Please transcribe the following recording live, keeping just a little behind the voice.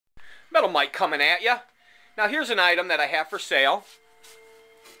Metal Mike coming at you. Now here's an item that I have for sale.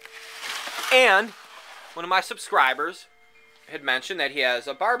 And one of my subscribers had mentioned that he has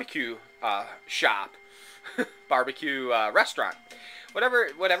a barbecue shop, barbecue restaurant.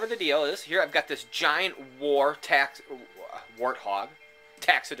 Whatever the deal is, here I've got this giant warthog,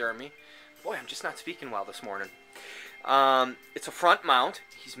 taxidermy. Boy, I'm just not speaking well this morning. It's a front mount.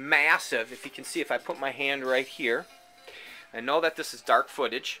 He's massive. If you can see, if I put my hand right here. I know that this is dark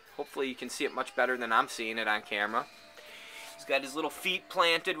footage. Hopefully you can see it much better than I'm seeing it on camera. He's got his little feet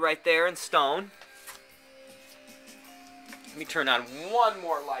planted right there in stone. Let me turn on one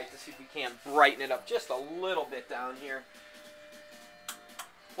more light to see if we can't brighten it up just a little bit down here.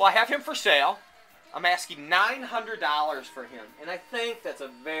 Well, I have him for sale. I'm asking $900 for him, and I think that's a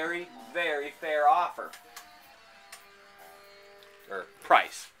very, very fair offer. Or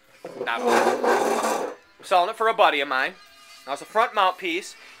price. Not offer. I'm selling it for a buddy of mine. Now it's a front mount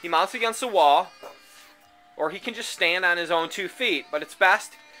piece. He mounts against the wall, or he can just stand on his own 2 feet, but it's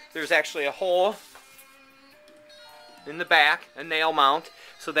best. There's actually a hole in the back, a nail mount,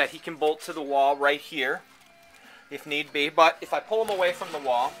 so that he can bolt to the wall right here, if need be. But if I pull him away from the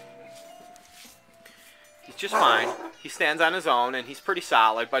wall, he's just fine. He stands on his own, and he's pretty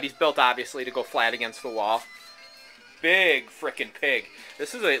solid, but he's built, obviously, to go flat against the wall. Big frickin' pig.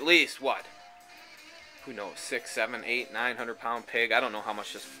 This is at least, what? Who knows, 6, 7, 8, 900-pound pig. I don't know how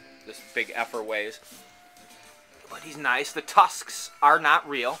much this big effer weighs. But he's nice. The tusks are not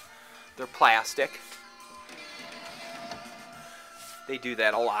real. They're plastic. They do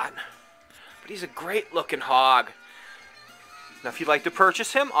that a lot. But he's a great-looking hog. Now, if you'd like to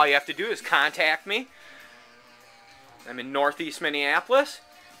purchase him, all you have to do is contact me. I'm in Northeast Minneapolis.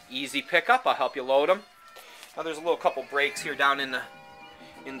 Easy pickup. I'll help you load him. Now, there's a little couple breaks here down in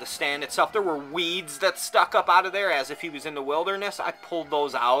the stand itself. There were weeds that stuck up out of there as if he was in the wilderness. I pulled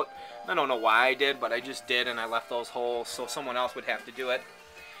those out. I don't know why I did, but I just did, and I left those holes so someone else would have to do it.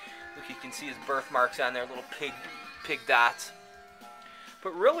 Look, you can see his birthmarks on there, little pig dots.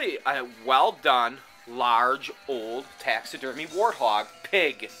 But really a well done, large, old taxidermy warthog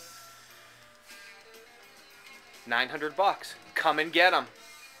pig. 900 bucks. Come and get him.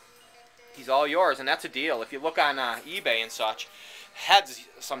 He's all yours, and that's a deal. If you look on eBay and such, heads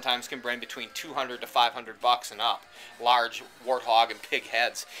sometimes can bring between 200 to 500 bucks and up. Large warthog and pig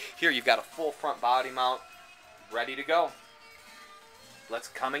heads. Here you've got a full front body mount ready to go. Let's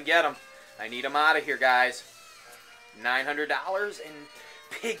come and get him. I need him out of here, guys. $900 and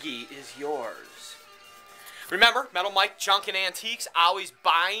Piggy is yours. Remember, Metal Mike Junk and Antiques, always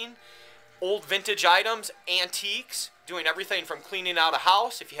buying old vintage items, antiques, doing everything from cleaning out a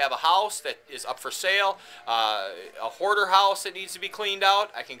house. If you have a house that is up for sale, a hoarder house that needs to be cleaned out,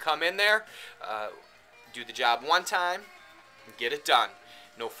 I can come in there, do the job one time, and get it done.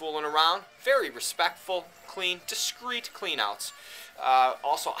 No fooling around. Very respectful, clean, discreet cleanouts.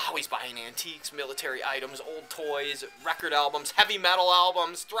 Also, always buying antiques, military items, old toys, record albums, heavy metal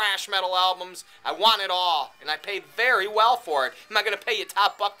albums, thrash metal albums. I want it all, and I pay very well for it. Am I going to pay you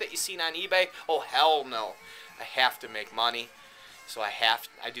top buck that you seen on eBay? Oh, hell no. I have to make money, so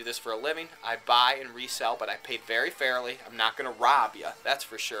I do this for a living. I buy and resell, but I pay very fairly. I'm not going to rob you, that's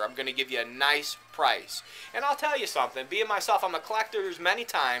for sure. I'm going to give you a nice price. And I'll tell you something, being myself, I'm a collector. There's many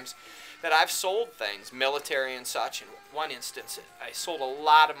times that I've sold things, military and such. In one instance, I sold a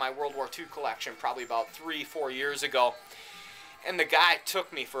lot of my World War II collection probably about 3-4 years ago. And the guy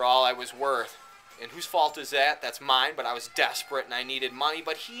took me for all I was worth. And whose fault is that? That's mine, but I was desperate and I needed money.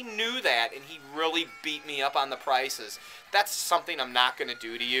 But he knew that, and he really beat me up on the prices. That's something I'm not going to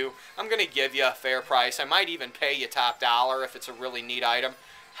do to you. I'm going to give you a fair price. I might even pay you top dollar if it's a really neat item.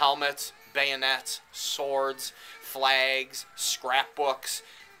 Helmets, bayonets, swords, flags, scrapbooks,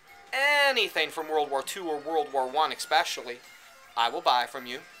 anything from World War II or World War I especially, I will buy from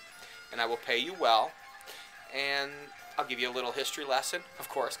you, and I will pay you well, and I'll give you a little history lesson, of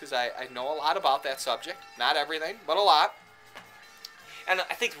course, because I know a lot about that subject. Not everything, but a lot. And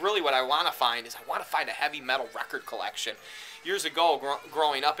I think really what I want to find is I want to find a heavy metal record collection. Years ago,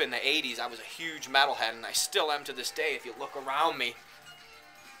 growing up in the 80s, I was a huge metalhead, and I still am to this day. If you look around me,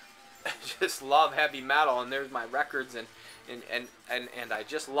 I just love heavy metal, and there's my records, and I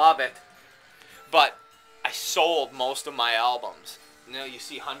just love it. But I sold most of my albums. You know, you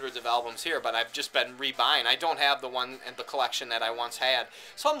see hundreds of albums here, but I've just been rebuying. I don't have the one in the collection that I once had.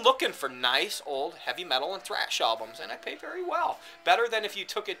 So I'm looking for nice old heavy metal and thrash albums, and I pay very well. Better than if you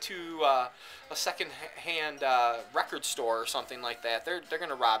took it to a second-hand record store or something like that. They're going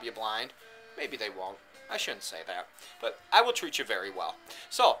to rob you blind. Maybe they won't. I shouldn't say that. But I will treat you very well.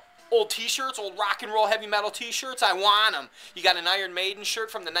 So Old t-shirts, old rock and roll heavy metal t-shirts, I want them. You got an Iron Maiden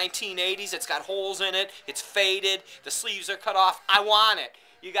shirt from the 1980s, it's got holes in it, it's faded, the sleeves are cut off, I want it.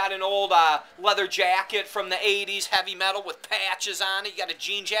 You got an old leather jacket from the 80s, heavy metal with patches on it, you got a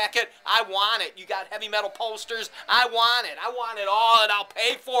jean jacket, I want it. You got heavy metal posters, I want it all and I'll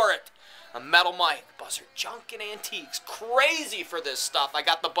pay for it. A metal mic, Buzzard Junk and Antiques, crazy for this stuff, I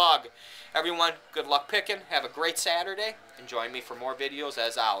got the bug. Everyone, good luck picking, have a great Saturday, and join me for more videos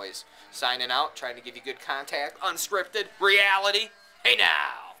as always. Signing out, trying to give you good contact, unscripted, reality. Hey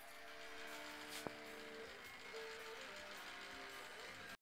now!